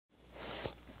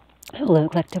Hello,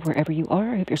 collective, wherever you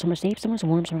are. I hope you're somewhere safe, somewhere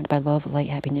warm, surrounded by love, light,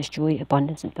 happiness, joy,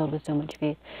 abundance, and filled with so much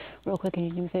faith. Real quick, can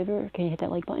you do me a favor? Can you hit that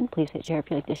like button? Please hit share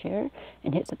if you like to share,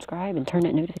 and hit subscribe, and turn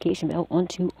that notification bell on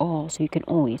to all so you can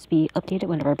always be updated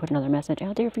whenever I put another message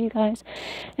out there for you guys.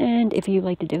 And if you'd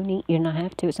like to donate, you don't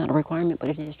have to. It's not a requirement, but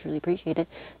it is truly appreciated.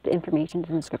 The information is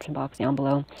in the description box down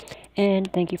below.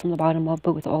 And thank you from the bottom of,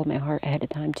 but with all of my heart ahead of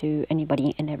time to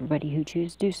anybody and everybody who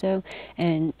chooses to do so.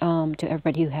 And to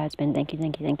everybody who has been, thank you,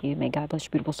 thank you, thank you. May God bless your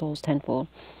beautiful souls tenfold.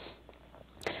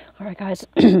 Alright, guys.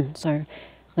 So,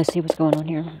 let's see what's going on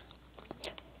here.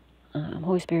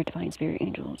 Holy Spirit, Divine Spirit,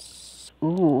 Angels.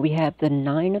 Ooh, we have the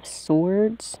Nine of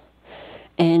Swords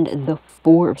and the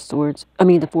Four of Swords. I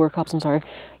mean, the Four of Cups, I'm sorry.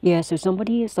 Yeah, so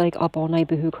somebody is like up all night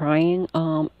boohoo crying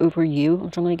over you.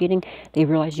 I'm trying getting. They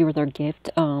realize you were their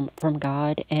gift from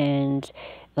God, and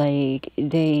like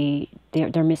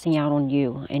they're missing out on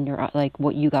you and your like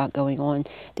what you got going on.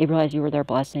 They realize you were their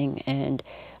blessing, and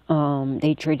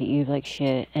they treated you like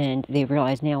shit, and they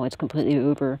realize now it's completely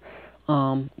over.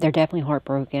 They're definitely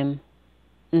heartbroken.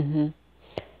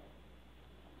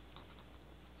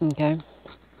 Okay.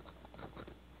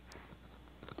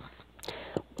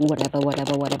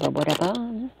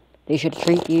 Whatever. They should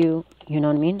treat you, you know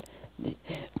what I mean?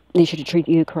 They should treat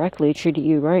you correctly, treated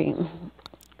you right.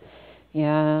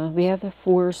 Yeah, we have the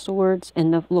Four Swords,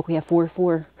 and the, look, we have Four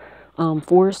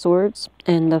Swords,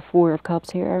 and the Four of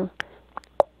Cups here.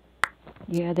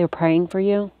 Yeah, they're praying for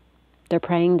you. They're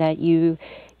praying that you'll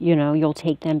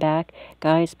take them back.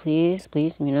 Guys, please,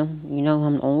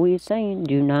 I'm always saying,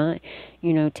 do not,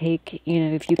 take,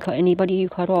 if you cut anybody you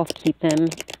cut off, keep them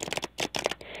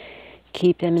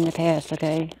in the past,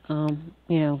 okay?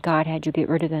 God had you get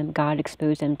rid of them. God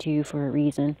exposed them to you for a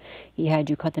reason. He had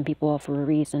you cut them people off for a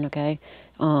reason, okay?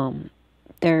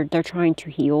 They're trying to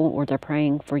heal, or they're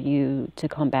praying for you to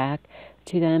come back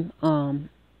to them. And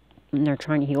they're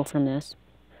trying to heal from this.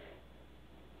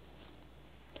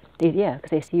 Because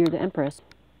they see you're the Empress.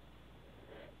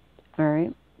 All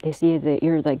right? They see that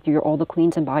you're all the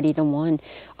queens embodied in one.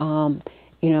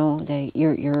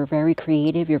 You're very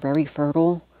creative. You're very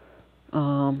fertile.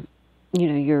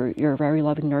 You're a very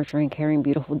loving, nurturing, caring,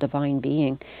 beautiful, divine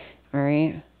being. All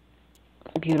right?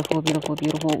 Beautiful, beautiful,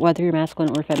 beautiful. Whether you're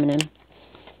masculine or feminine.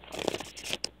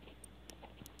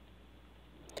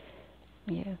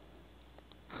 Yeah.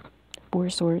 Four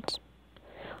Swords.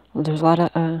 Well, there's a lot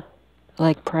of,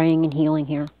 like, praying and healing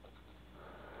here.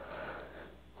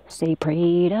 Stay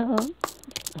prayed up.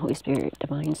 Holy Spirit,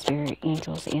 Divine Spirit,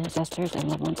 angels, ancestors, and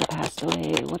loved ones that passed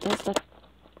away. What is the...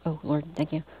 Oh, Lord,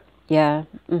 thank you. Yeah,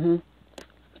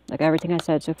 Like everything I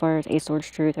said so far is Ace Swords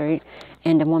truth, right?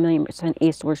 And a 1,000,000%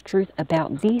 Ace Swords truth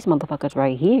about these motherfuckers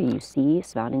right here, you see.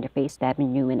 Smiling in your face,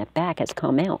 stabbing you in the back has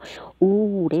come out.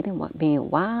 Ooh, they've been being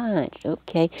watched.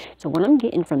 Okay. So what I'm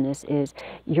getting from this is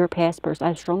your past person.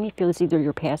 I strongly feel it's either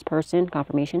your past person,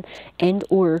 confirmation, and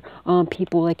or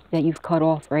people like that you've cut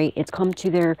off, right? It's come to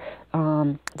their,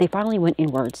 they finally went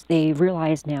inwards. They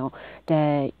realize now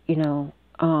that,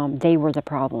 they were the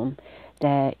problem.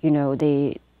 That,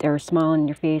 they're smiling in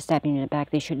your face, stabbing you in the back.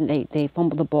 They shouldn't. They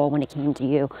fumbled the ball when it came to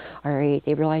you. All right.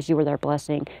 They realized you were their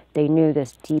blessing. They knew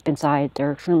this deep inside.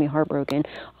 They're extremely heartbroken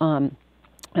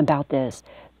about this.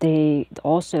 They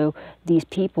also, these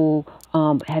people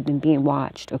have been being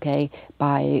watched, okay,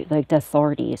 by like the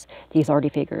authorities, the authority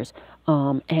figures.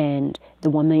 And the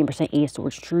 1,000,000% Ace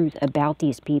Swords truth about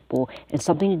these people, and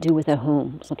something to do with a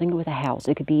home, something with a house.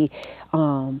 It could be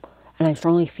and I'm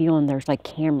strongly feeling there's like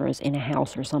cameras in a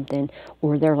house or something,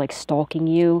 or they're like stalking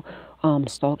you,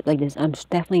 like this. I'm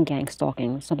definitely gang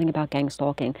stalking. Something about gang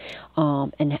stalking,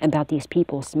 and about these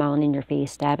people smiling in your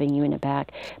face, stabbing you in the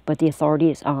back. But the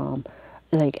authorities,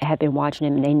 like have been watching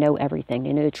them, and they know everything.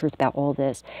 They know the truth about all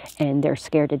this, and they're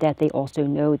scared to death. They also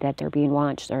know that they're being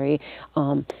watched. Sorry,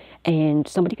 and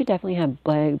somebody could definitely have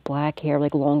black hair,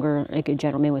 like longer, like a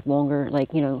gentleman with longer,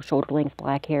 like shoulder length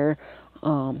black hair.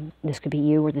 This could be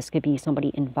you, or this could be somebody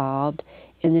involved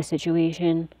in this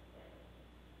situation.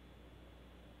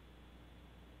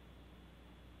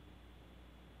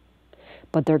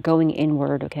 But they're going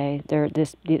inward, okay? They're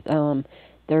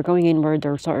going inward.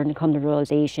 They're starting to come to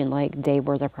realization, like they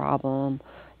were the problem,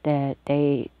 that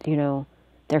they're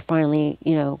finally,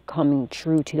 coming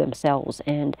true to themselves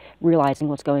and realizing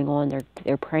what's going on.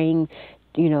 They're praying,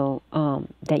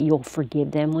 that you'll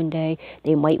forgive them one day.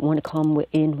 They might want to come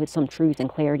in with some truth and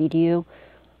clarity to you,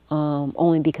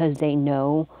 only because they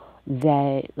know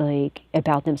that, like,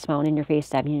 about them smiling in your face,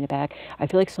 stabbing you in the back. I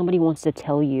feel like somebody wants to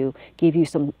tell you, give you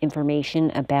some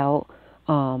information about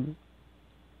other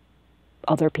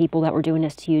people that were doing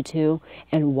this to you too,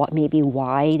 and maybe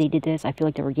why they did this. I feel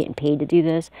like they were getting paid to do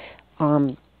this.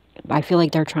 I feel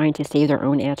like they're trying to save their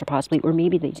own ass, or possibly, or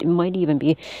maybe it might even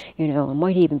be, it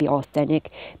might even be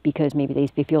authentic, because maybe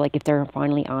they feel like if they're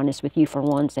finally honest with you for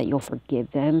once, that you'll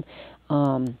forgive them,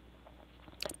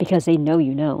 because they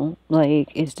know,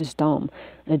 like, it's just dumb.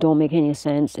 It don't make any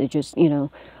sense. It just,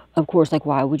 of course, like,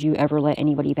 why would you ever let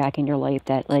anybody back in your life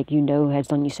that, like, has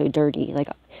done you so dirty? Like,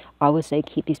 I would say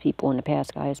keep these people in the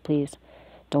past, guys, please.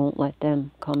 Don't let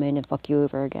them come in and fuck you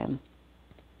over again.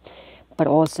 But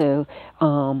also,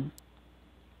 well,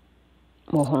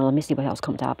 hold on, let me see what else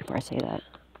comes out before I say that.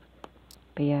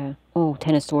 But yeah, oh,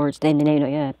 Ten of Swords, then,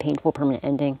 yeah, painful permanent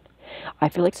ending. I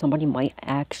feel like somebody might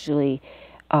actually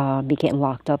be getting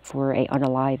locked up for a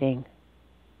unaliving,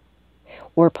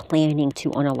 or planning to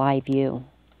unalive you.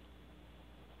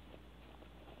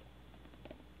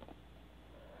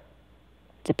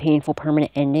 It's a painful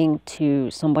permanent ending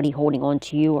to somebody holding on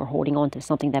to you, or holding on to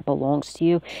something that belongs to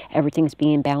you. Everything's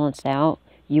being balanced out.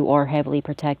 You are heavily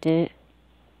protected,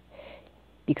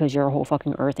 because you're a whole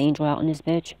fucking earth angel out in this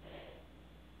bitch.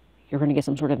 You're going to get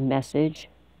some sort of message.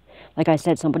 Like I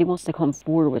said, somebody wants to come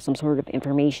forward with some sort of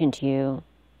information to you.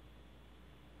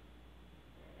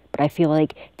 But I feel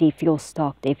like they feel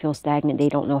stuck. They feel stagnant. They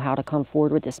don't know how to come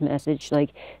forward with this message,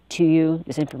 like, to you,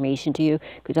 this information to you.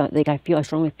 Because, like, I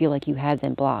strongly feel like you have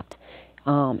them blocked.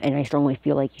 And I strongly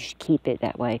feel like you should keep it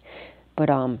that way. But,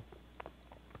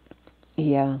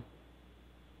 yeah.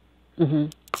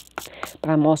 But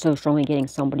I'm also strongly getting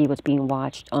somebody was being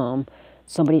watched.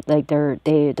 Somebody, like, there's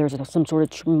some sort of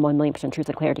 1,000,000% truth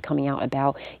and clarity coming out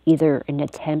about either an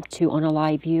attempt to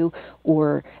unalive you,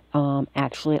 or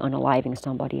actually unaliving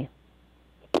somebody.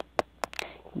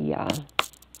 Yeah.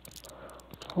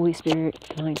 Holy Spirit,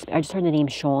 Divine Spirit. I just heard the name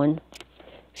Sean.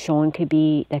 Sean could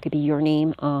be your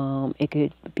name. It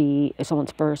could be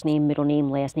someone's first name, middle name,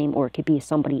 last name, or it could be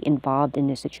somebody involved in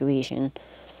this situation.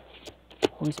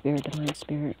 Holy Spirit, Divine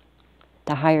Spirit.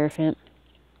 The Hierophant.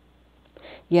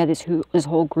 Yeah, this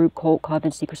whole group, cult,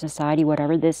 coven, secret society,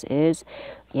 whatever this is,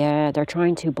 yeah, they're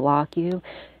trying to block you.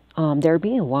 They're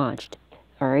being watched,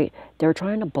 all right? They're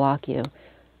trying to block you.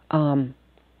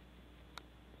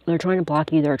 They're trying to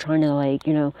block you. They're trying to, like,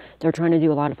 they're trying to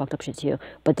do a lot of fucked up shit to you.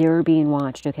 But they're being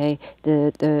watched, okay?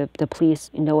 The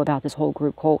police know about this whole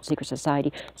group, cult, secret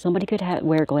society. Somebody could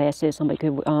wear glasses. Somebody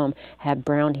could have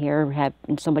brown hair.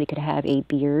 And somebody could have a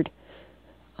beard.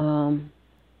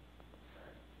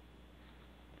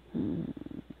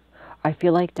 I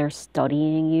feel like they're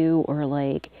studying you, or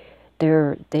like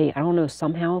I don't know,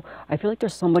 somehow I feel like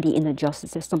there's somebody in the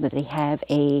justice system that they have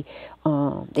a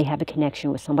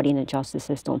connection with somebody in the justice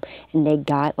system, and they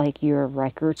got, like, your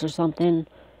records or something.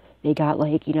 They got,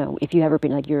 like, if you ever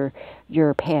been, like,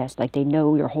 your past, like, they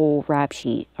know your whole rap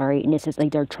sheet, all right? And this is,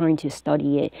 like, they're trying to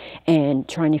study it and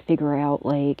trying to figure out,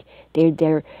 like,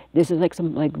 this is, like,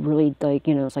 some, like, really, like,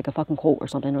 it's like a fucking cult or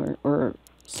something, or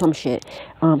some shit,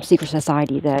 secret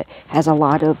society that has a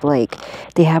lot of, like,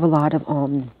 they have a lot of,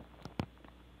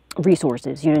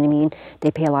 resources, you know what I mean?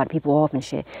 They pay a lot of people off and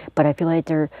shit. But I feel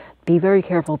like be very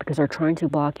careful, because they're trying to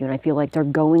block you, and I feel like they're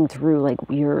going through, like,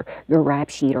 your rap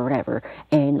sheet or whatever,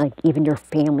 and, like, even your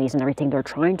families and everything. They're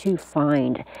trying to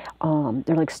find,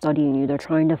 they're, like, studying you. They're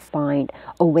trying to find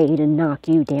a way to knock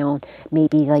you down.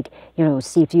 Maybe, like,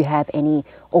 see if you have any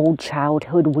old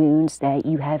childhood wounds that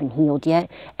you haven't healed yet,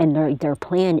 and their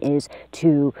plan is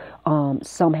to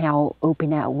somehow open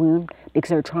that wound, because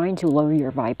they're trying to lower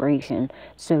your vibration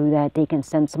so that they can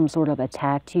send some sort of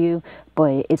attack to you.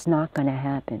 But it's not going to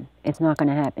happen. It's not going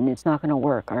to happen. It's not going to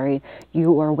work, all right?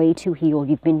 You are way too healed.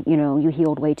 You've been, you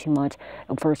healed way too much.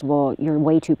 First of all, you're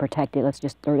way too protected. Let's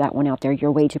just throw that one out there.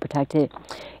 You're way too protected.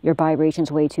 Your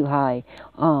vibration's way too high.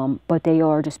 But they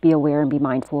are, just be aware and be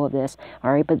mindful of this,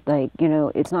 all right? But, like,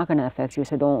 it's not going to affect you,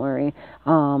 so don't worry.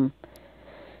 The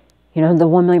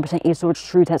 1,000,000% Ace of Swords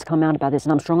truth has come out about this,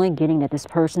 and I'm strongly getting that this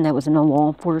person that was in the law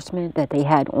enforcement that they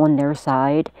had on their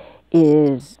side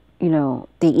is,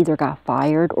 they either got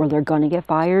fired, or they're gonna get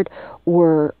fired,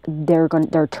 or they're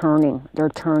turning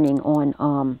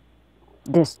on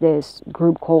this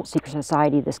group, cult, secret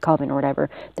society, this coven or whatever.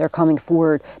 They're coming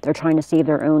forward. They're trying to save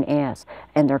their own ass,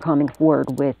 and they're coming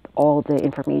forward with all the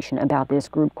information about this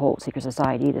group, cult, secret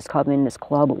society, this coven, this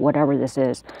club, whatever this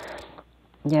is.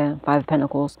 Yeah, Five of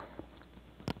Pentacles.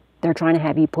 They're trying to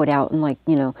have you put out, and, like,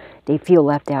 they feel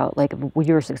left out, like, with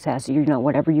your success,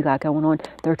 whatever you got going on,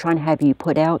 they're trying to have you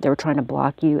put out. They're trying to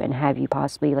block you and have you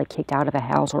possibly, like, kicked out of a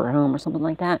house or a home or something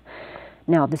like that.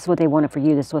 Now, this is what they wanted for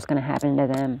you. This is what's going to happen to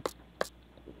them.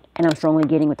 And I'm strongly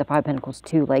getting with the Five of Pentacles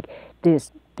too, like,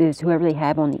 this whoever they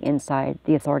have on the inside,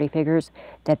 the authority figures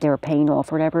that they're paying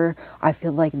off or whatever, I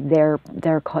feel like they're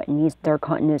cutting this,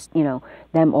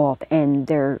 them off, and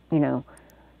they're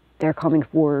they're coming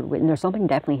forward with, and there's something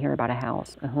definitely here about a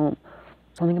house, a home,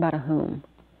 something about a home,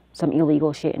 some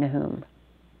illegal shit in a home.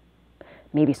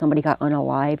 Maybe somebody got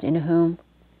unalived in a home.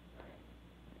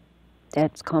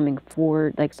 That's coming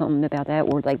forward, like something about that,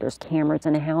 or like there's cameras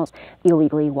in a house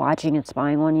illegally watching and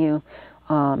spying on you.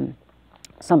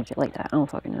 Some shit like that. I don't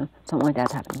fucking know. Something like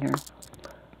that's happening here.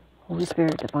 Holy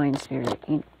Spirit, Divine Spirit,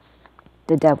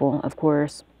 the devil, of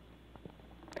course.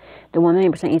 The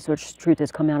 100% East truth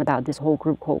has come out about this whole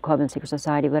group, cult, coven, secret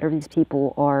society, whatever these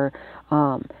people are,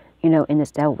 you know, in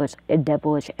this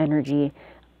devilish energy.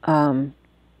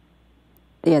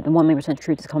 Yeah, the 100%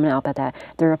 truth is coming out about that.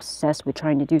 They're obsessed with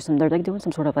trying to do some, they're like doing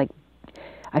some sort of like,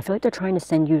 I feel like they're trying to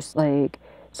send you like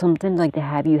something like to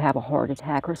have you have a heart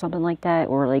attack or something like that,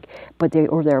 or like, but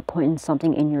they're putting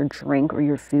something in your drink or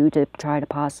your food to try to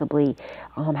possibly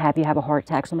have you have a heart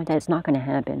attack, something like that. It's not going to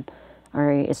happen. All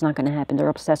right, it's not going to happen. They're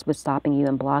obsessed with stopping you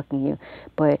and blocking you,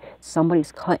 but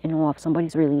somebody's cutting off,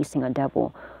 somebody's releasing a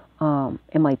devil.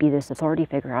 It might be this authority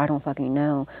figure, I don't fucking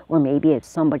know. Or maybe it's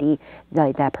somebody,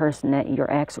 like that person, that your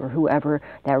ex or whoever,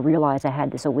 that realized I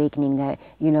had this awakening that,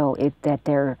 you know, that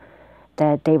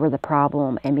they were the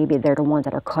problem, and maybe they're the ones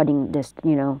that are cutting this,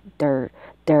 you know, they're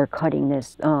cutting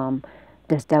this,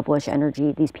 this devilish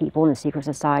energy, these people in the secret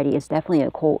society. It's definitely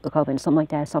a cult, a coven, something like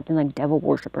that, something like devil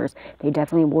worshippers. They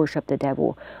definitely worship the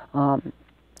devil.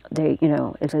 They, you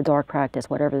know, it's a dark practice,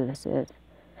 whatever this is.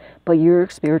 But you're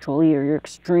a spiritual leader, you're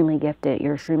extremely gifted,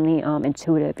 you're extremely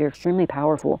intuitive, you're extremely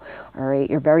powerful, all right?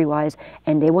 You're very wise,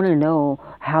 and they want to know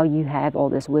how you have all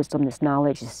this wisdom, this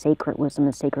knowledge, this sacred wisdom,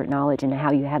 this sacred knowledge, and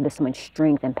how you have this much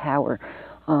strength and power.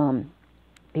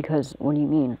 Because, what do you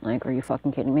mean? Like, are you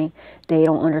fucking kidding me? They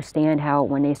don't understand how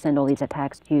when they send all these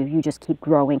attacks to you, you just keep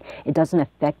growing. It doesn't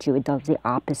affect you. It does the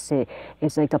opposite.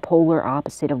 It's like the polar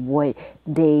opposite of what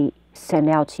they send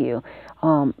out to you.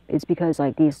 It's because,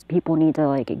 like, these people need to,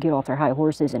 like, get off their high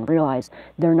horses and realize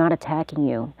they're not attacking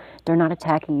you. They're not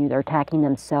attacking you. They're attacking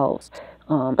themselves.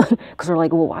 Because they're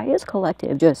like, well, why is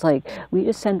collective just like, we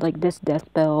just send like this death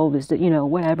spell, this, you know,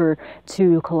 whatever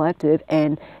to collective,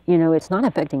 and, you know, it's not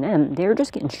affecting them. They're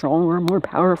just getting stronger, more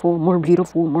powerful, more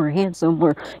beautiful, more handsome,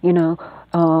 more, you know,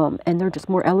 and they're just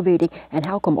more elevating. And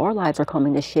how come our lives are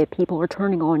coming to shit? People are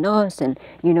turning on us, and,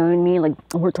 you know what I mean?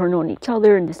 Like, we're turning on each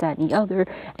other, and this, that, and the other,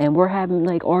 and we're having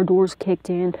like our doors kicked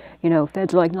in, you know,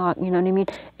 feds are like, knock, you know what I mean?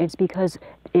 It's because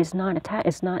it's not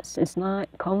it's not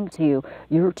coming to you.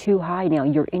 You're too high now.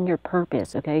 You're in your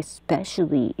purpose, okay?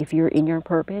 Especially if you're in your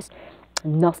purpose,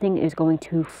 nothing is going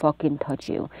to fucking touch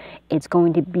you. It's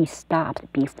going to be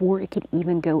stopped before it could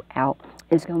even go out.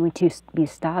 It's going to be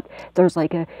stopped. There's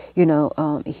like a, you know,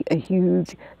 a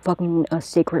huge fucking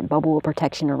sacred bubble of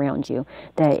protection around you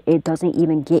that it doesn't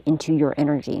even get into your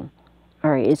energy. All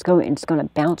right, it's going to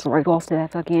bounce right off to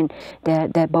that fucking,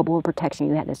 that bubble of protection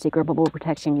you have, that secret bubble of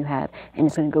protection you have, and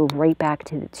it's going to go right back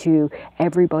to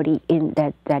everybody in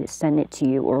that is sent it to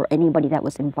you, or anybody that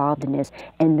was involved in this,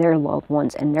 and their loved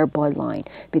ones and their bloodline,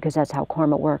 because that's how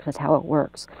karma works. That's how it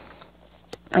works.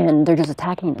 And they're just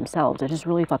attacking themselves. They're just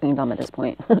really fucking dumb at this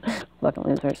point. Fucking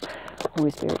losers. Holy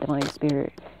Spirit, Divine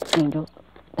Spirit, angels.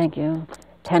 Thank you.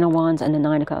 10 of Wands and the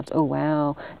 9 of Cups. Oh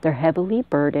wow, they're heavily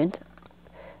burdened.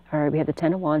 All right, we have the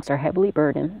 10 of Wands. They're heavily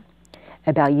burdened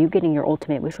about you getting your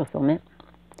ultimate wish fulfillment.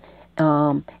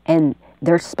 And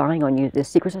they're spying on you. The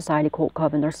secret society, cult,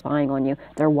 coven, they're spying on you.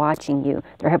 They're watching you.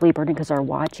 They're heavily burdened because they're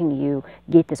watching you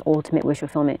get this ultimate wish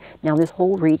fulfillment. Now, this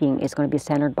whole reading is going to be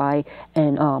centered by,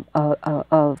 and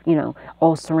you know,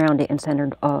 all surrounded and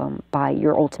centered by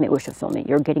your ultimate wish fulfillment.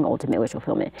 You're getting ultimate wish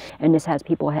fulfillment. And this has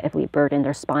people heavily burdened.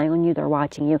 They're spying on you. They're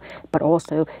watching you. But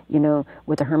also, you know,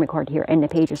 with the Hermit card here and the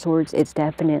Page of Swords, it's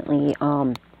definitely,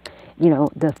 you know,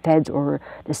 the feds or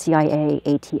the CIA,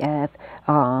 ATF,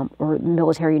 or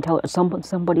military intelligence,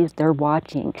 somebody's, they're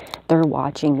watching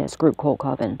this group, cult,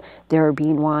 coven. They're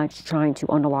being watched, trying to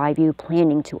unalive you,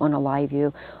 planning to unalive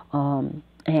you,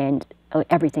 and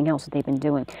everything else that they've been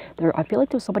doing. I feel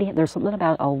like there's something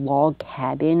about a log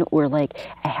cabin, or like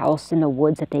a house in the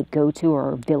woods that they go to,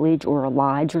 or a village or a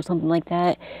lodge or something like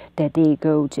that, that they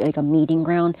go to, like a meeting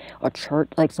ground, or church,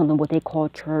 like something what they call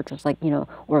church, or like, you know,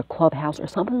 or a clubhouse or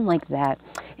something like that.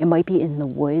 It might be in the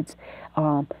woods,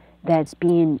 that's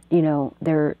being, you know,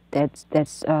 that's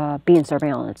being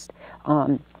surveillanced.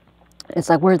 It's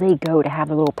like where they go to have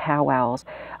the little powwows.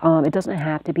 It doesn't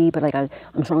have to be, but like I'm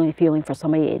certainly feeling for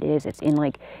somebody it is. It's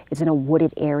in a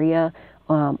wooded area,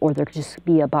 or there could just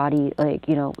be a body, like,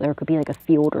 you know, there could be like a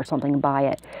field or something by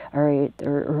it, or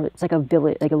it's like a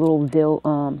village, like a little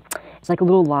it's like a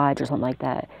little lodge or something like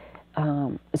that.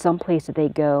 some place that they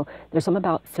go. There's something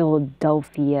about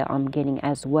Philadelphia I'm getting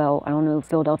as well. I don't know if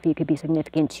Philadelphia could be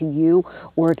significant to you,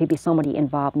 or it could be somebody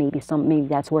involved. Maybe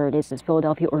that's where it is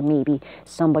Philadelphia, or maybe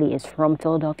somebody is from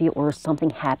Philadelphia, or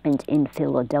something happened in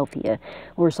Philadelphia,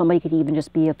 or somebody could even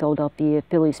just be a Philadelphia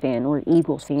Phillies fan, or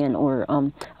Eagles fan, or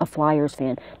a Flyers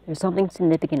fan. There's something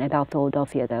significant about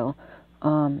Philadelphia, though.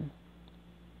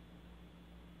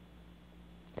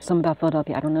 Something about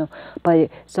Philadelphia, I don't know. But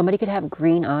somebody could have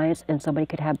green eyes and somebody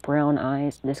could have brown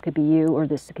eyes. This could be you, or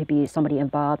this could be somebody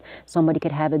involved. Somebody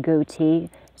could have a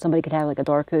goatee. Somebody could have like a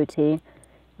dark goatee,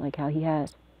 like how he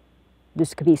has.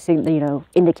 This could be,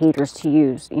 indicators to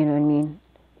use, you know what I mean?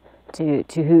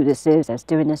 To who this is that's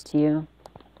doing this to you.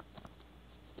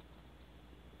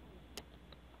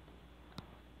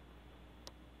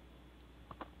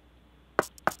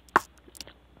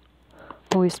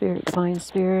 Holy Spirit, Divine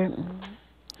Spirit,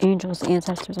 angels,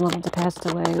 ancestors, and loved ones that passed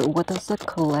away. What does the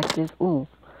collective... Ooh.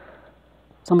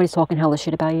 Somebody's talking hella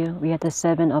shit about you. We had the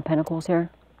 7 of Pentacles here.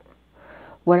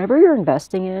 Whatever you're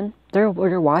investing in, they're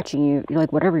watching you.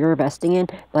 Like, whatever you're investing in,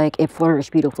 like, it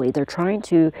flourished beautifully. They're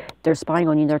spying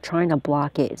on you. They're trying to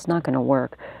block it. It's not going to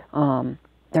work.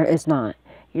 It's not.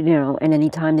 And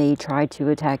anytime they try to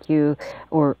attack you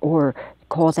or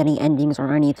cause any endings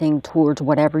or anything towards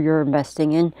whatever you're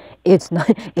investing in, it's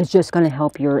just going to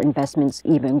help your investments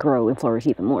even grow and flourish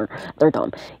even more. They're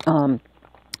dumb.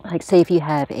 Like, say if you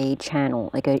have a channel,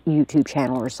 like a YouTube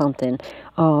channel or something,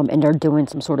 and they're doing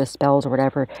some sort of spells or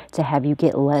whatever to have you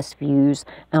get less views,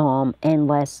 and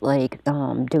less, like,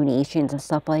 donations and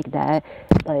stuff like that.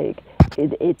 Like,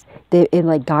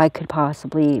 like, God could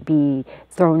possibly be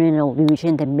throwing in an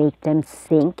illusion to make them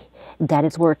think that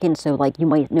it's working. So, like, you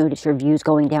might notice your views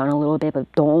going down a little bit,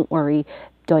 but don't worry.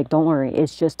 Like, don't worry.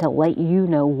 It's just to let you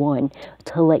know,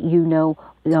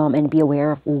 and be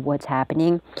aware of what's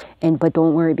happening, but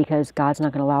don't worry, because God's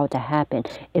not going to allow it to happen.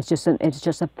 It's just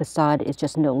a facade. It's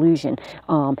just an illusion.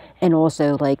 And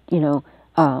also, like,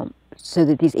 so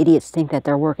that these idiots think that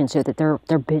they're working, so that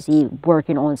they're busy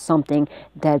working on something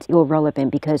that's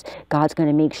irrelevant, because God's going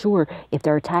to make sure if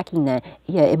they're attacking that,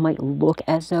 yeah, it might look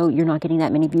as though you're not getting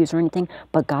that many views or anything,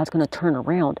 but God's going to turn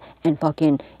around and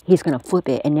he's going to flip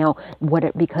it. And now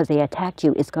because they attacked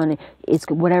you, it's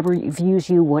whatever views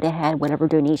you would have had, whatever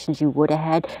donations you would have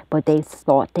had, but they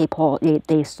thought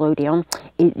they slowed down,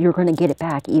 you're going to get it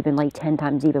back even like 10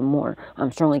 times even more.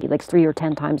 I'm sure like 3 or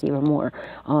 10 times even more.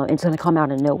 It's going to come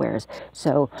out of nowhere.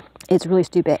 So it's really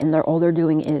stupid, and all they're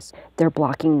doing is they're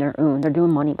blocking they're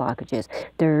doing money blockages.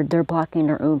 They're blocking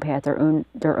their own path, their own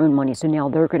money. So now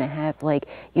they're gonna have, like,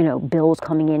 bills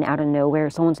coming in out of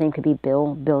nowhere. Someone's name could be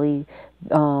Bill, Billy,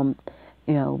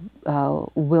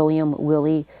 William,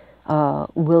 Willie,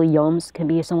 Williams can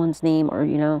be someone's name,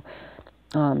 or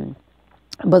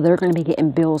but they're going to be getting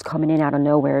bills coming in out of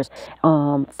nowhere,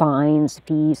 fines,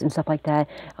 fees, and stuff like that.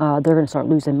 They're going to start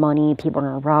losing money. People are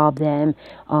going to rob them.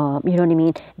 You know what I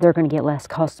mean? They're going to get less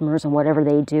customers in whatever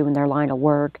they do in their line of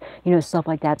work. Stuff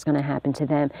like that's going to happen to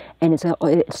them. And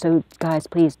so, guys,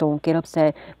 please don't get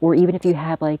upset. Or even if you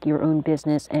have, like, your own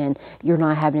business and you're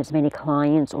not having as many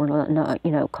clients or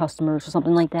not, customers or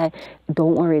something like that,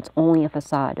 don't worry. It's only a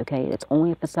facade, okay? It's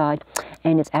only a facade,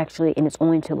 and it's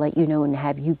only to let you know and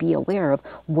have you be aware of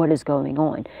what is going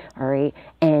on, all right?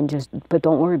 But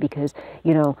don't worry, because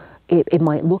it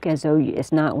might look as though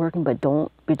it's not working, but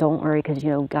don't worry, because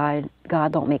God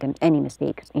don't make any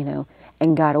mistakes,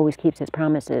 and God always keeps his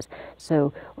promises.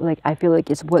 So, like, I feel like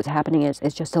what's happening is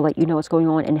just to let you know what's going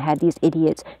on, and have these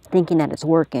idiots thinking that it's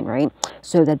working, right?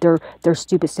 So that their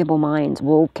stupid, simple minds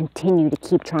will continue to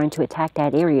keep trying to attack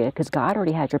that area, because God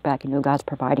already has your back. God's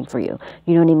providing for you.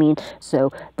 You know what I mean?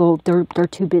 So they're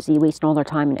too busy wasting all their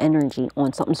time and energy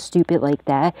on something stupid like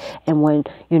that, and when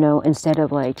instead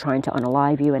of, like, trying to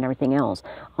unalive you and everything else.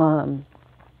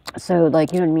 So,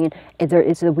 like, you know what I mean?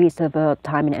 It's a waste of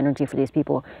time and energy for these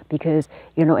people, because,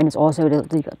 and it's also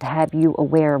to have you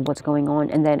aware of what's going on,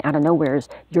 and then out of nowhere,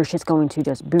 your shit's going to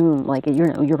just boom. Like, you're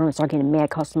going to start getting mad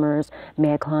customers,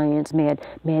 mad clients, mad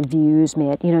views, you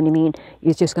know what I mean?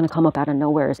 It's just going to come up out of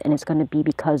nowhere, and it's going to be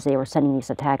because they were sending these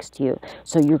attacks to you.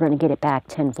 So you're going to get it back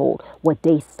tenfold. What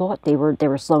they thought they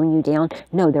were slowing you down,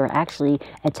 no, they're actually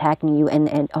attacking you,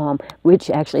 and which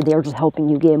actually they're just helping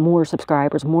you get more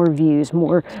subscribers, more views,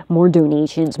 more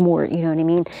donations, more, you know what I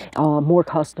mean, more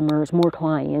customers, more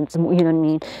clients, you know what I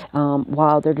mean,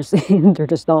 while they're just they're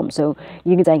just dumb. So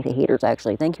you can thank the haters,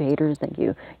 actually. Thank you, haters. Thank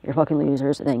you. You're fucking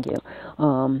losers. Thank you. You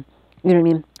know what I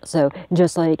mean? So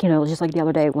just like just like the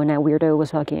other day when that weirdo was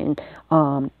fucking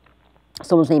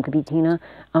someone's name could be Tina,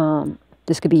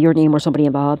 this could be your name or somebody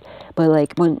involved, but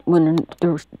like when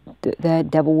there's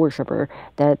that devil worshiper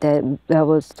that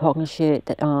was talking shit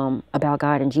about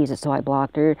God and Jesus, so I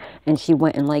blocked her, and she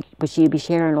went and like, but she'd be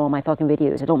sharing all my fucking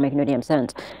videos. It don't make no damn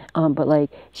sense. But like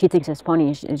she thinks it's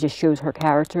funny. It just shows her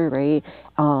character, right?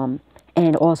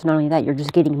 And also not only that, you're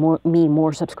just getting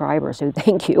more subscribers. So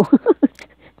thank you.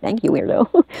 Thank you,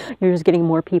 weirdo. You're just getting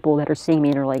more people that are seeing me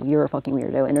and are like, you're a fucking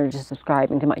weirdo, and they're just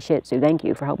subscribing to my shit. So thank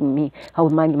you for helping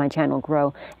my channel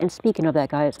grow. And speaking of that,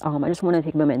 guys, I just want to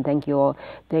take a moment and thank you all.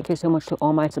 Thank you so much to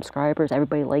all my subscribers,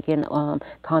 everybody liking,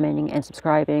 commenting, and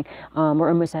subscribing. We're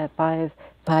almost at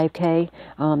 5K.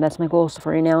 That's my goal. So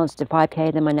for right now, it's to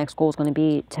 5K. Then my next goal is going to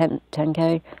be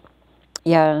 10K.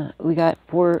 Yeah, we got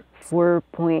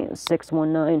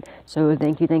 4.619. So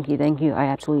thank you. I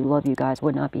absolutely love you guys.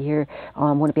 Would not be here.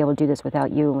 Wouldn't be able to do this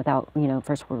without you and without,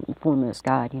 first and foremost,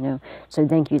 God, So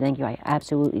thank you. I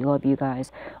absolutely love you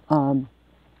guys. And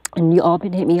you all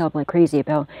been hitting me up like crazy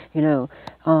about,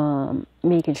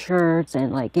 making shirts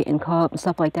and like getting cups and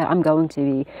stuff like that. I'm going to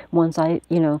be once I'm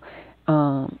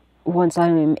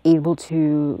able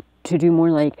to do more.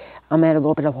 Like, I'm at a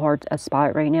little bit of a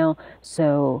spot right now,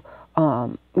 so you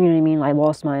know what I mean? I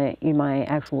lost my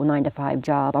actual 9-to-5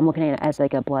 job. I'm looking at it as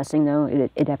like a blessing, though.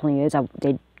 It definitely is.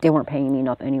 They weren't paying me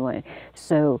enough anyway.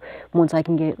 So once I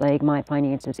can get like my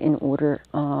finances in order,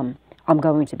 I'm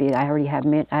going to be. I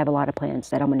have a lot of plans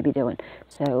that I'm going to be doing.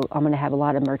 So I'm going to have a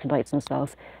lot of merchandise and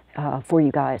stuff for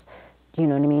you guys. You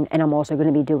know what I mean? And I'm also going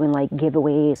to be doing like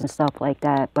giveaways and stuff like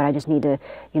that. But I just need to,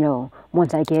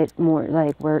 once I get more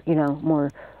like where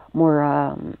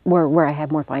I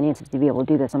have more finances to be able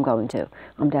to do this, I'm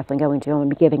definitely going to. I'm going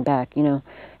to be giving back.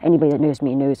 Anybody that knows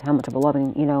me knows how much of a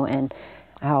loving, and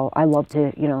how I love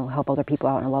to, help other people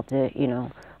out, and I love to,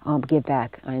 give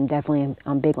back. I'm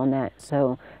big on that.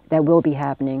 So that will be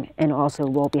happening, and also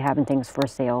we'll be having things for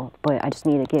sale. But I just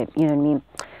need to get, you know what I mean?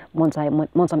 Once I'm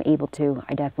able to,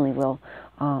 I definitely will.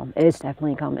 It's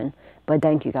definitely coming. But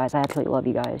thank you guys. I absolutely love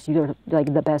you guys. You're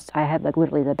like the best. I have like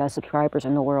literally the best subscribers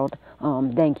in the world.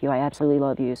 Thank you. I absolutely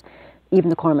love you. Even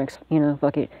the karmics,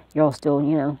 fuck it. You're all still,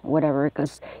 whatever.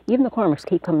 Because even the karmics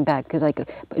keep coming back. Because like,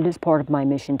 it is part of my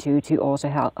mission too, to also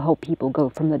help people go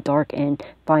from the dark and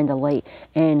find the light.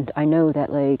 And I know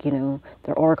that like,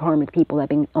 there are karmic people that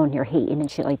been on here hating and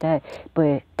shit like that.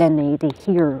 But then they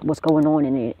hear what's going on,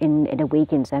 and it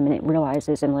awakens them, and it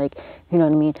realizes, and like, you know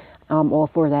what I mean? I'm all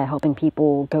for that, helping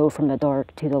people go from the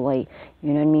dark to the light.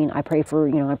 You know what I mean? I pray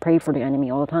for the enemy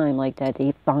all the time, like that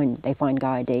they find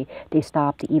God, they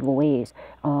stop the evil ways,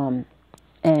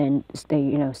 and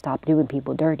they, stop doing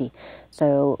people dirty.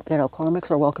 So,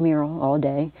 karmics are welcome here all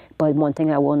day. But one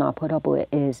thing I will not put up with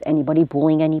is anybody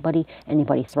bullying anybody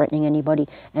threatening anybody,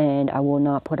 and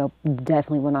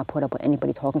definitely will not put up with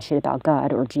anybody talking shit about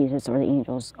God or Jesus or the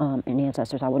angels and the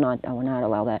ancestors. I will not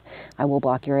allow that. I will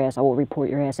block your ass. I will report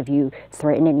your ass if you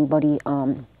threaten anybody.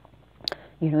 You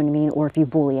know what I mean? Or if you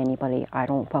bully anybody. I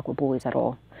don't fuck with bullies at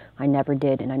all. I never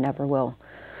did, and I never will.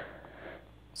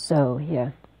 So yeah.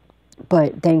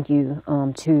 But thank you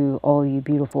to all you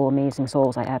beautiful, amazing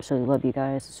souls. I absolutely love you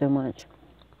guys so much.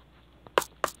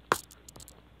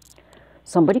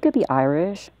 Somebody could be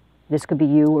Irish. This could be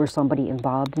you or somebody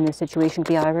involved in this situation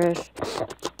could be Irish.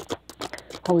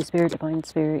 Holy Spirit, Divine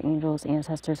Spirit, angels,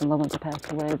 ancestors, and loved ones that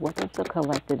passed away. What does the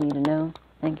collective need to know?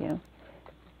 Thank you.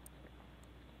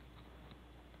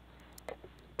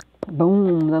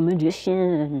 Boom, the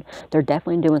magician. They're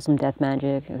definitely doing some death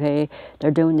magic, okay? They're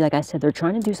doing, like I said, they're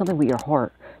trying to do something with your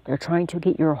heart. They're trying to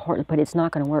get your heart, but it's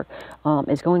not going to work.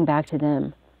 It's going back to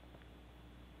them.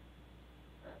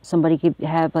 Somebody could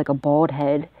have like a bald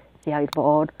head. See how he's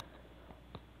bald?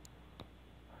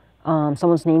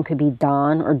 Someone's name could be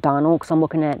Don or Donald, because I'm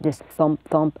looking at this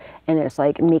thump, and it's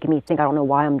like making me think, I don't know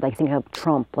why I'm like thinking of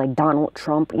Trump, like Donald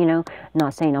Trump, I'm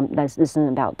not saying this isn't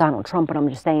about Donald Trump, but I'm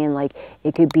just saying like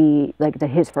it could be like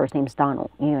his first name's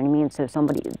Donald, you know what I mean? So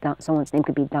someone's name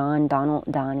could be Don, Donald,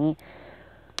 Donnie,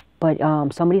 but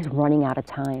somebody's running out of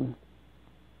time.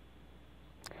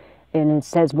 And it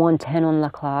says 1:10 on the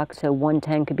clock, so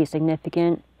 1:10 could be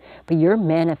significant, but you're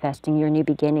manifesting your new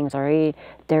beginnings, all right?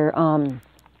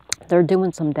 They're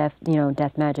doing some death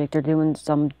magic. They're doing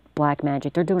some black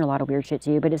magic. They're doing a lot of weird shit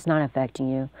to you, but it's not affecting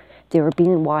you. They're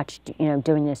being watched,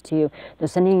 doing this to you. They're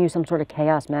sending you some sort of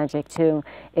chaos magic too.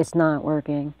 It's not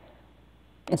working.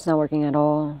 It's not working at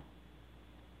all.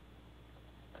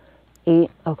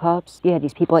 8 of Cups. Yeah,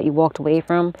 these people that you walked away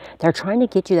from, they're trying to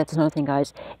get you. That's another thing,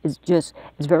 guys. It's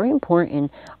very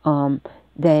important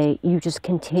you just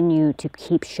continue to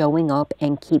keep showing up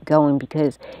and keep going,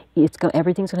 because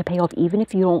everything's going to pay off. Even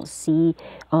if you don't see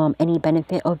any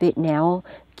benefit of it now,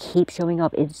 keep showing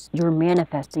up. You're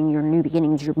manifesting your new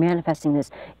beginnings. You're manifesting this.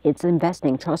 It's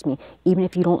investing, trust me, even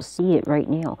if you don't see it right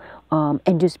now.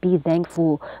 And just be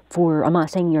thankful for, I'm not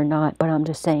saying you're not, but I'm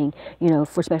just saying,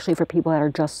 especially for people that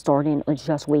are just starting,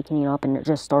 just waking up and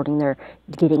just starting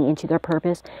getting into their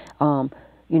purpose. You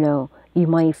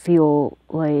might feel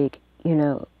like,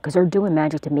 because they're doing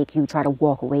magic to make you try to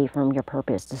walk away from your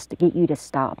purpose, just to get you to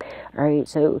stop, all right?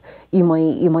 So you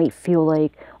might feel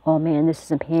like, oh man, this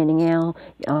isn't panning out.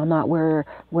 I'm not where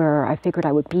I figured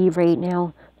I would be right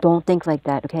now. Don't think like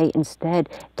that, okay? Instead,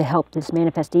 to help this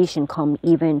manifestation come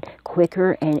even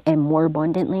quicker and more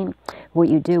abundantly, what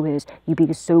you do is you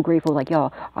be so grateful. Like,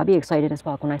 y'all, I'll be excited as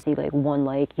fuck when I see like one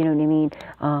like, you know what I mean?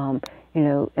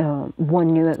 One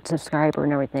new subscriber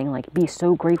and everything. Like, be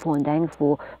so grateful and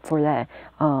thankful for that.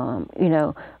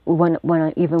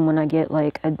 When I get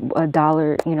like a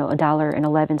dollar,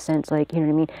 $1.11, like, you know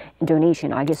what I mean, in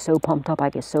donation, I get so pumped up, I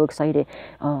get so excited,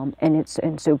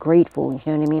 and so grateful, you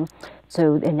know what I mean.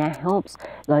 So, and that helps,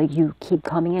 like, you keep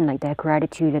coming in, like, that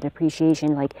gratitude and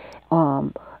appreciation, like,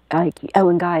 oh,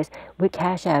 and guys, with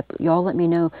Cash App, y'all let me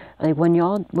know, like, when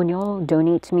y'all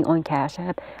donate to me on Cash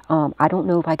App, I don't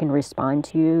know if I can respond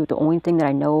to you. The only thing that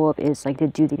I know of is, like, to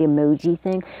do the emoji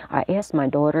thing. I asked my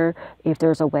daughter if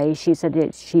there's a way. She said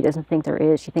that she doesn't think there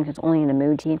is. She thinks it's only an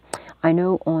emoji. I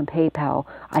know on PayPal,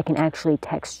 I can actually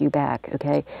text you back,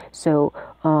 okay? So,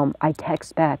 I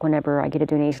text back whenever I get a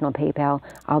donation on PayPal.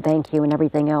 I'll thank you and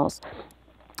everything else.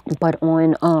 But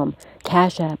on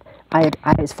Cash App,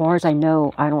 as far as I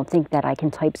know, I don't think that I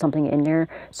can type something in there.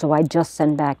 So I just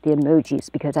send back the emojis,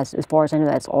 because as far as I know,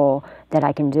 that's all that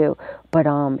I can do. But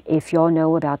if y'all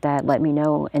know about that, let me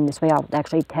know. And this way I'll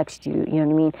actually text you, you know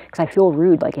what I mean? Because I feel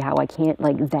rude, like how I can't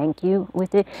like thank you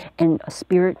with it. And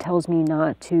Spirit tells me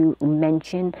not to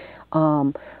mention,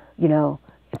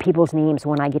 people's names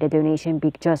when I get a donation,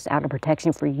 just out of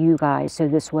protection for you guys. So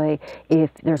this way,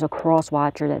 if there's a cross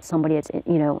watcher, that's somebody that's,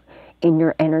 in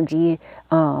your energy,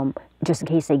 just in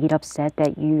case they get upset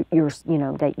that you gave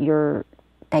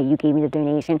me the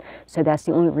donation. So that's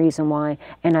the only reason why.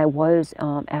 And I was,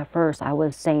 at first, I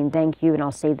was saying thank you, and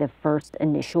I'll say the first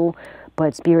initial,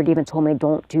 but Spirit even told me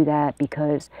don't do that,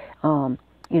 because,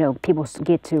 people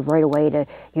get to right away to,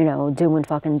 doing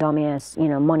fucking dumbass,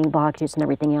 money blockages and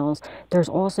everything else. There's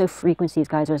also frequencies,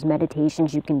 guys. There's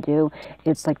meditations you can do.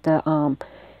 It's like the,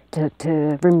 to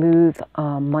remove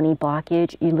money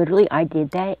blockage. I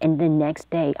did that, and the next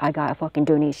day I got a fucking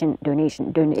donation.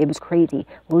 It was crazy.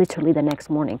 Literally the next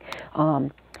morning.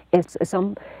 It was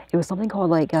something called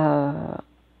like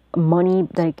money,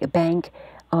 like a bank.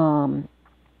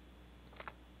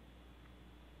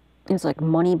 It's like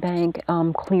money bank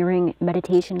clearing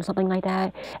meditation or something like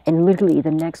that. And literally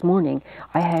the next morning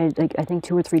I had like, I think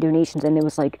 2 or 3 donations, and it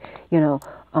was like,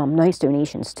 nice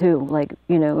donations too. Like,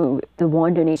 the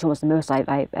one donation was the most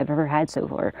I've ever had so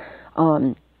far.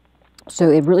 So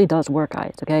it really does work,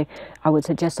 guys, okay? I would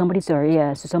suggest so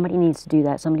somebody needs to do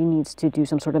that. Somebody needs to do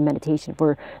some sort of meditation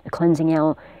for cleansing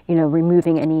out,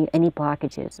 removing any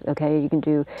blockages, okay? You can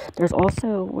do, there's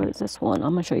also, where is this one?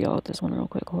 I'm going to show y'all this one real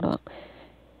quick. Hold up.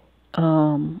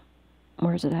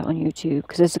 Where is it at on YouTube?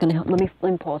 Because this is going to help. Let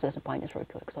me pause this and find this real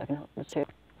quick so I can help this too.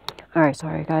 Alright,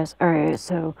 sorry guys. Alright,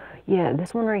 so yeah,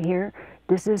 this one right here,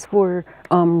 this is for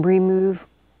remove.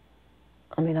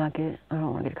 I don't want to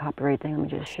get a copyright thing. Let me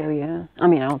just show you. I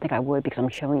don't think I would, because I'm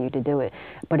showing you to do it.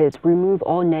 But it's remove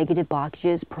all negative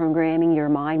blockages, programming your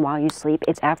mind while you sleep.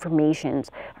 It's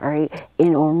affirmations, all right?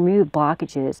 And remove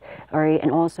blockages, all right? And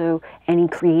also any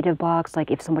creative blocks,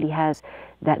 like if somebody has,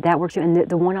 that works too. And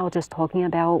the one I was just talking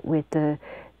about with the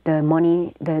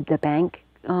money, the bank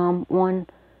one,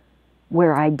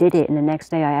 where I did it, and the next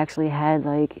day I actually had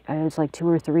like, it was like 2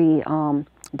 or 3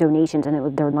 donations,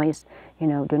 and they're nice,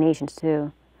 donations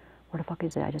too. Where the fuck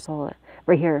is it? I just saw it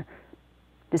right here.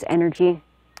 This energy,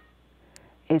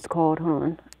 it's called, hold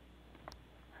on,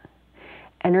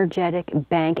 energetic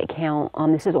bank account.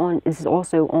 This is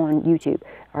also on YouTube.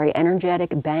 All right,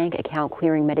 energetic bank account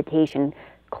clearing meditation,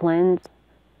 cleanse,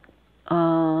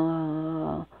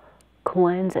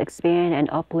 expand, and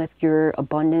uplift your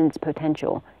abundance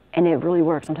potential. And it really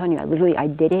works. I'm telling you, I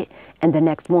did it, and the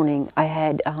next morning I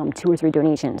had 2 or 3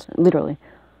 donations, literally.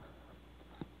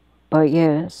 But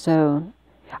yeah, so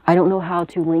I don't know how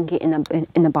to link it in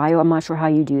the bio. I'm not sure how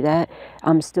you do that.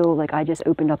 I'm still like, I just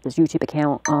opened up this YouTube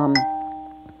account.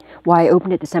 I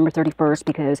opened it December 31st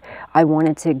because I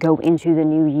wanted to go into the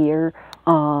new year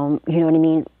you know what I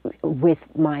mean, with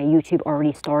my YouTube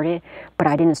already started, but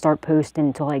I didn't start posting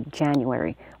until like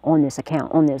January on this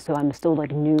account, so I'm still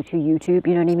like new to YouTube,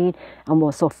 you know what I mean? I'm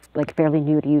also like fairly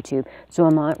new to YouTube, so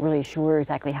I'm not really sure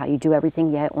exactly how you do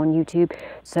everything yet on YouTube.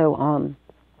 So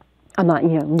I'm not, you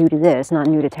know, new to this, not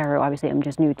new to tarot. Obviously, I'm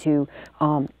just new to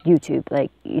YouTube,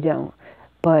 like, you know.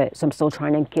 But so I'm still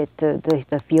trying to get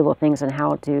the feel of things and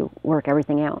how to work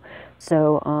everything out.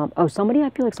 So, oh, I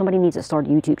feel like somebody needs to start a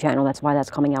YouTube channel. That's why that's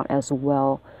coming out as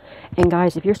well. And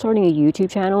guys, if you're starting a YouTube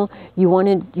channel, you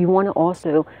want to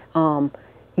also,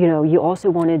 you know, you also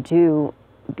want to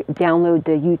download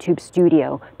the YouTube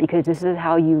Studio, because this is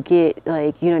how you get,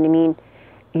 like, you know what I mean?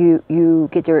 You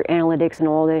get your analytics and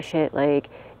all this shit. Like,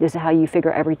 this is how you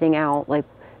figure everything out. Like,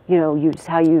 you know,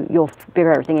 you'll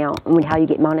figure everything out, and how you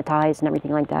get monetized and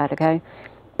everything like that. Okay,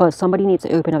 but somebody needs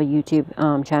to open up a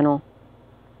YouTube channel.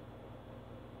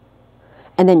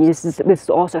 And then this is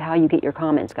also how you get your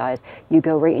comments, guys. You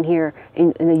go right in here in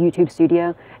the YouTube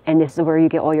Studio, and this is where you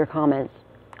get all your comments.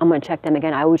 I'm going to check them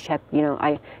again. I always check, you know,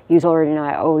 I already know,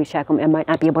 I always check them. I might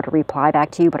not be able to reply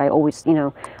back to you, but I always, you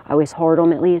know, I always heart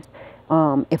them at least.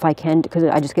 If I can, because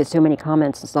I just get so many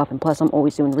comments and stuff, and plus I'm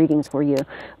always doing readings for you.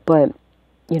 But,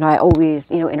 you know, I always,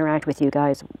 you know, interact with you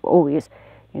guys, always,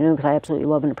 you know, because I absolutely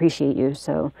love and appreciate you.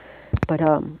 So, but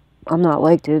I'm not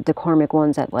like the karmic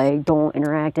ones that like don't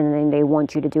interact, and then they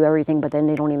want you to do everything, but then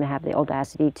they don't even have the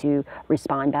audacity to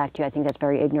respond back to you. I think that's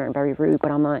very ignorant, very rude.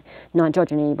 But I'm not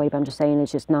judging anybody, but I'm just saying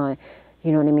it's just not.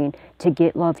 You know what I mean? To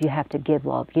get love, you have to give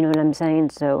love. You know what I'm saying?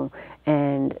 So,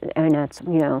 and that's,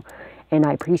 you know. And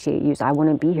I appreciate you. So I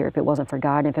wouldn't be here if it wasn't for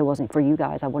God, and if it wasn't for you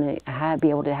guys. I wouldn't be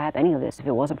able to have any of this if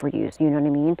it wasn't for you. So, you know what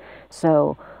I mean?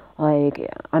 So, like,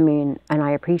 I mean, and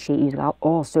I appreciate you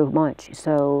all so much.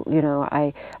 So, you know,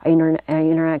 I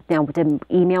interact now with the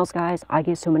emails, guys. I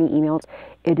get so many emails.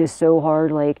 It is so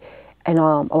hard. Like, and a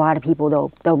lot of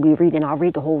people, they'll be reading. I'll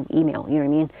read the whole email. You know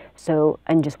what I mean? So,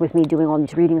 and just with me doing all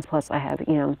these readings, plus I have,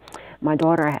 you know, my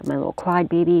daughter, I have my little Clyde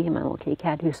baby, and my little kitty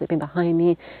cat who's sleeping behind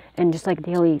me, and just like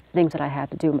daily things that I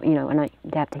have to do, you know, and I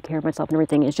have to take care of myself and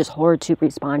everything. It's just hard to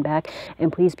respond back.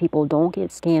 And please, people, don't get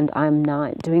scammed. I'm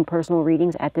not doing personal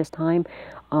readings at this time.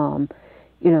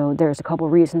 You know, there's a couple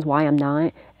reasons why I'm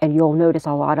not, and you'll notice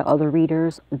a lot of other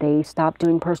readers, they stop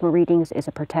doing personal readings. It's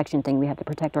a protection thing. We have to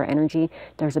protect our energy.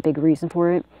 There's a big reason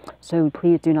for it. So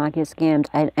please do not get scammed.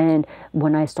 And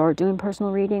when I start doing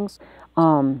personal readings,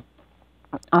 I'm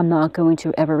not going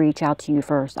to ever reach out to you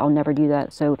first. I'll never do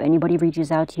that. So if anybody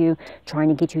reaches out to you, trying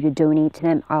to get you to donate to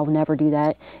them, I'll never do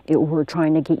that. We're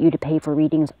trying to get you to pay for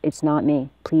readings. It's not me.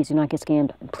 Please do not get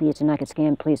scammed. Please do not get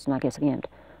scammed. Please do not get scammed.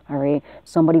 All right?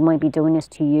 Somebody might be doing this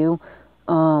to you.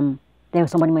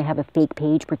 Somebody might have a fake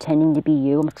page pretending to be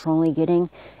you. I'm strongly getting.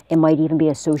 It might even be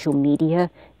a social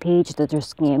media page that they're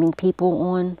scamming people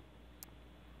on.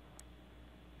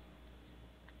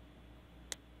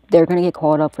 They're going to get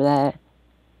caught up for that.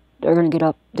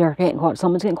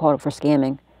 Someone's getting caught up for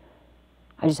scamming.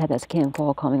 I just had that scam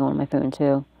call coming on my phone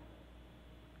too.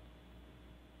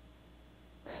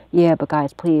 Yeah, but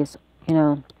guys, please, you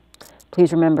know,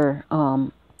 please remember,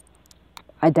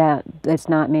 that's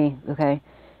not me, okay?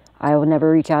 I will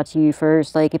never reach out to you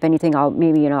first. Like, if anything, I'll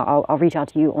reach out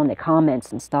to you on the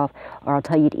comments and stuff, or I'll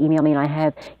tell you to email me. And I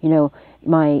have, you know,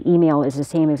 my email is the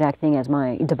same exact thing as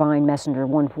my Divine Messenger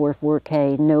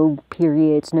 144K. No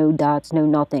periods, no dots, no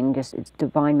nothing. Just, it's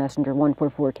Divine Messenger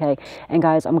 144K. And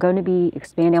guys, I'm going to be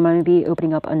expanding. I'm going to be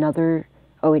opening up another.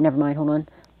 Oh wait, never mind. Hold on.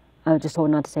 I was just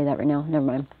told not to say that right now. Never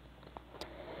mind.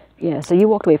 Yeah, so you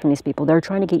walked away from these people. They're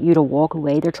trying to get you to walk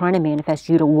away. They're trying to manifest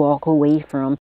you to walk away from